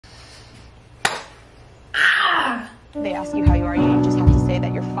they ask you how you are, you just have to say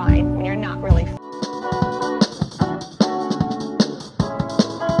that you're fine when you're not really.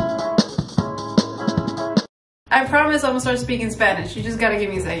 I promise I'm gonna start speaking Spanish. You just gotta give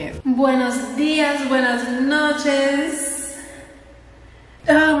me a second. Buenos días, buenas noches.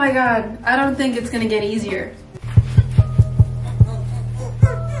 Oh my god, I don't think it's gonna get easier.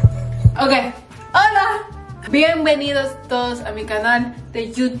 Ok, hola. Bienvenidos todos a mi canal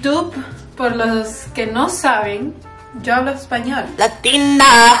de YouTube. Por los que no saben, yo hablo español.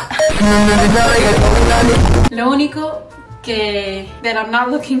 Latina. Lo único that I'm not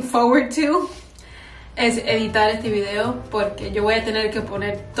looking forward to es editar este video, porque yo voy a tener que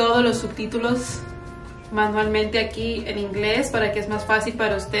poner todos los subtítulos manualmente aquí en inglés para que es más fácil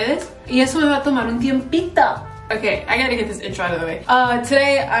para ustedes, y eso me va a tomar un tiempito. Okay, I gotta get this intro out of the way.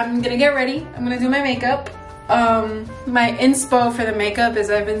 Today I'm gonna get ready. I'm gonna do my makeup. My inspo for the makeup is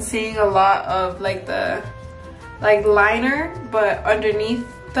I've been seeing a lot of like the liner but underneath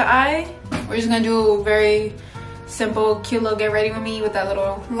the eye. We're just gonna do a very simple, cute little get ready with me with that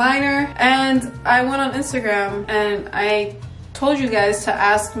little liner. And I went on Instagram and I told you guys to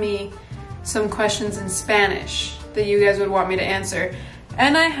ask me some questions in Spanish that you guys would want me to answer.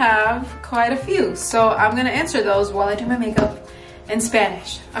 And I have quite a few. So I'm gonna answer those while I do my makeup in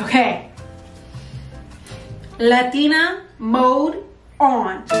Spanish. Okay. Latina mode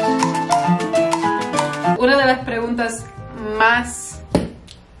on. Una de las preguntas más,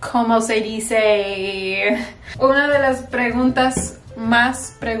 ¿cómo se dice? Una de las preguntas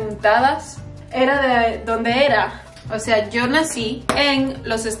más preguntadas era de dónde era. O sea, yo nací en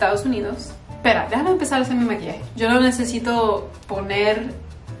los Estados Unidos. Espera, déjame empezar a hacer mi maquillaje. Yo no necesito poner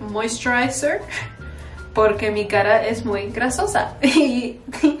moisturizer porque mi cara es muy grasosa.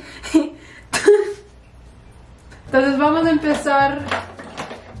 Entonces vamos a empezar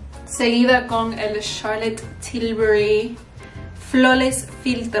seguida con el Charlotte Tilbury Flawless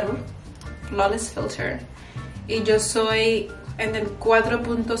Filter. Y yo soy en el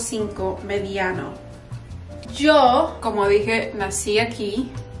 4.5 mediano. Yo, como dije, nací aquí,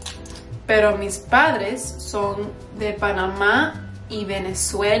 pero mis padres son de Panamá y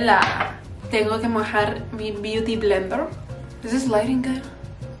Venezuela. Tengo que mojar mi beauty blender. Is this lighting good?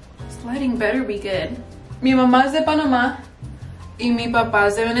 This lighting better be good. Mi mamá es de Panamá y mi papá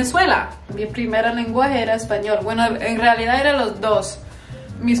es de Venezuela. Mi primer lenguaje era español. Bueno, en realidad eran los dos.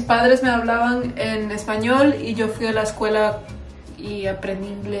 Mis padres me hablaban en español y yo fui a la escuela y aprendí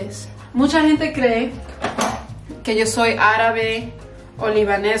inglés. Mucha gente cree que yo soy árabe o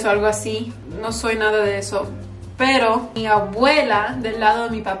libanés o algo así. No soy nada de eso. Pero mi abuela del lado de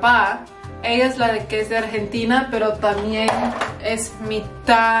mi papá, ella es la que es de Argentina, pero también es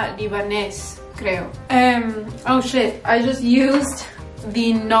mitad libanés, creo. Oh shit, I just used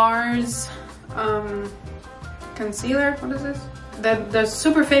the NARS concealer. What is this? The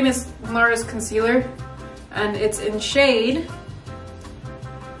super famous NARS concealer, and it's in shade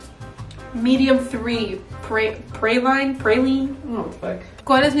medium 3 praline. Oh, fuck.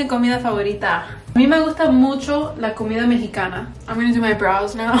 ¿Cuál es mi comida favorita? A mí me gusta mucho la comida mexicana. I'm gonna do my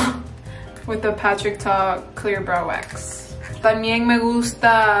brows now with the Patrick Ta Clear Brow Wax. También me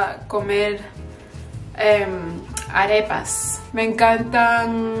gusta comer arepas. Me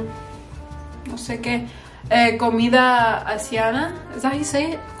encantan, no sé qué, comida asiana. Is that how you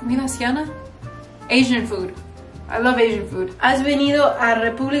say it? Comida asiana? Asian food. I love Asian food. ¿Has venido a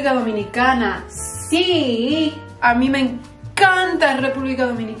República Dominicana? Sí. A mí me encanta República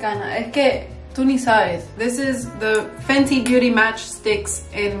Dominicana. Es que tú ni sabes. This is the Fenty Beauty Matchsticks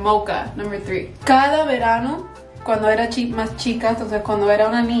in Mocha, number 3. Cada verano, cuando era más chica, entonces cuando era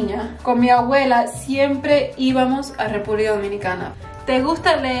una niña, con mi abuela siempre íbamos a República Dominicana. ¿Te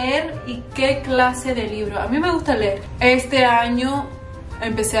gusta leer y qué clase de libro? A mí me gusta leer. Este año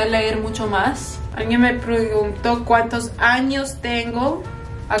empecé a leer mucho más. Alguien me preguntó cuántos años tengo.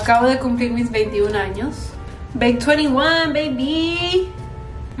 Acabo de cumplir mis 21 años. Big 21, baby.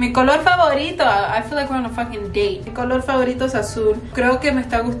 Mi color favorito, I feel like we're on a fucking date. Mi color favorito es azul. Creo que me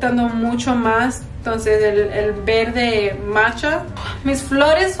está gustando mucho más, entonces, el verde matcha. Mis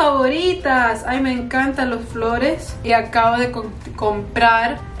flores favoritas. Ay, me encantan los flores. Y acabo de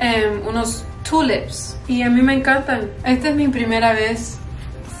comprar unos tulips. Y a mí me encantan. Esta es mi primera vez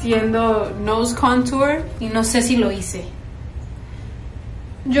haciendo nose contour y no sé si lo hice.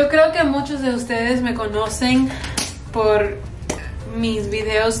 Yo creo que muchos de ustedes me conocen por mis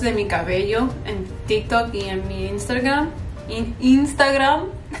videos de mi cabello en TikTok y en mi Instagram.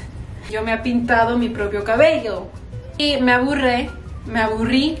 Yo me he pintado mi propio cabello y me aburrí,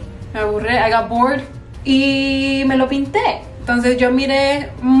 I got bored y me lo pinté. Entonces yo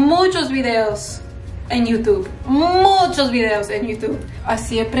miré muchos videos en YouTube, muchos videos en YouTube.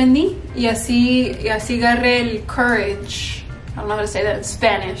 Así aprendí y así agarré el courage, I don't know how to say that in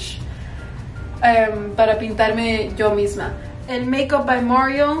Spanish, para pintarme yo misma. El Makeup by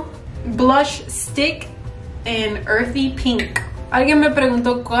Mario Blush Stick en Earthy Pink. Alguien me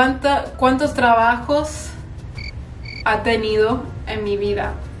preguntó cuántos trabajos ha tenido en mi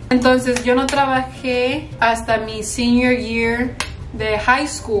vida. Entonces yo no trabajé hasta mi senior year de high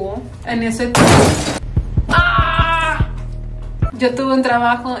school. En ese tiempo yo tuve un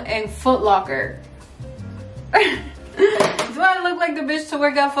trabajo en Foot Locker. Do I look like the bitch to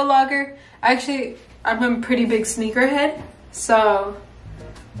work at Foot Locker? Actually, I'm a pretty big sneakerhead, so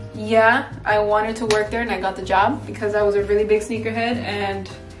yeah, I wanted to work there and I got the job because I was a really big sneakerhead and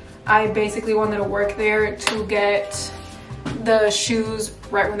I basically wanted to work there to get the shoes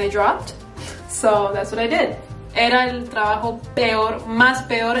right when they dropped. So that's what I did. Era el trabajo más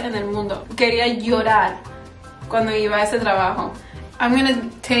peor en el mundo. Quería llorar cuando iba a ese trabajo. I'm gonna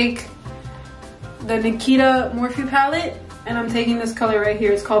take the Nikita Morphe palette and I'm taking this color right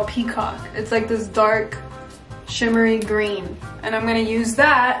here. It's called Peacock. It's like this dark shimmery green. And I'm gonna use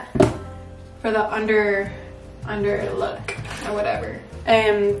that for the under look or whatever.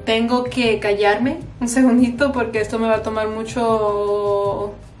 Tengo que callarme un segundito porque esto me va a tomar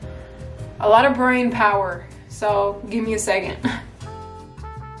a lot of brain power. So give me a second.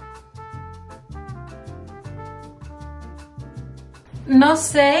 No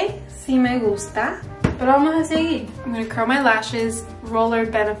sé si me gusta, pero vamos a seguir. I'm gonna curl my lashes, Roller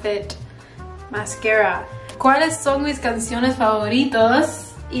Benefit Mascara. ¿Cuáles son mis canciones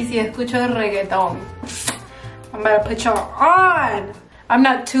favoritas? Y si escucho reggaeton. I'm gonna put y'all on. I'm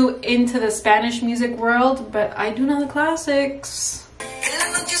not too into the Spanish music world, but I do know the classics.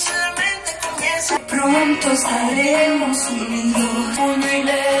 Pronto estaremos unidos, puño y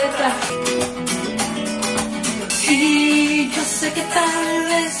letra. Y yo sé que tal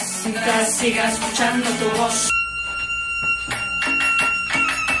vez mientras siga escuchando tu voz.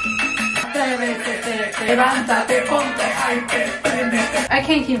 Levántate, ponte hype. I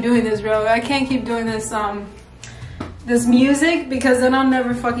can't keep doing this, bro. I can't keep doing this this music because then I'll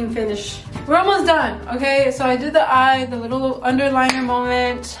never fucking finish. We're almost done, okay? So I did the eye, the little underliner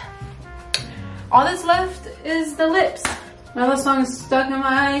moment. All that's left is the lips. Now the song is stuck in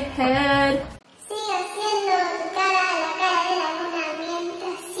my head.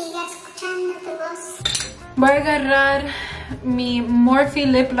 Voy a agarrar mi Morphe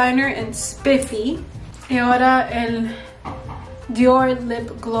lip liner en Spiffy y ahora el Dior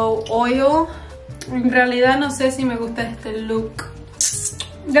Lip Glow Oil. En realidad no sé si me gusta este look.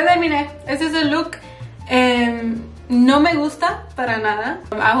 Ya terminé. Este es el look. No me gusta para nada.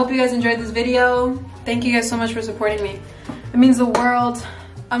 I hope you guys enjoyed this video. Thank you guys so much for supporting me. It means the world.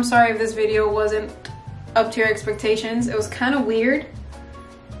 I'm sorry if this video wasn't up to your expectations. It was kind of weird.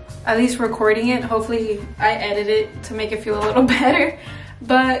 At least recording it. Hopefully I edit it to make it feel a little better.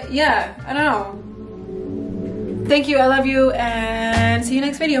 But yeah, I don't know. Thank you. I love you and see you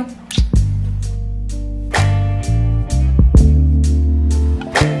next video.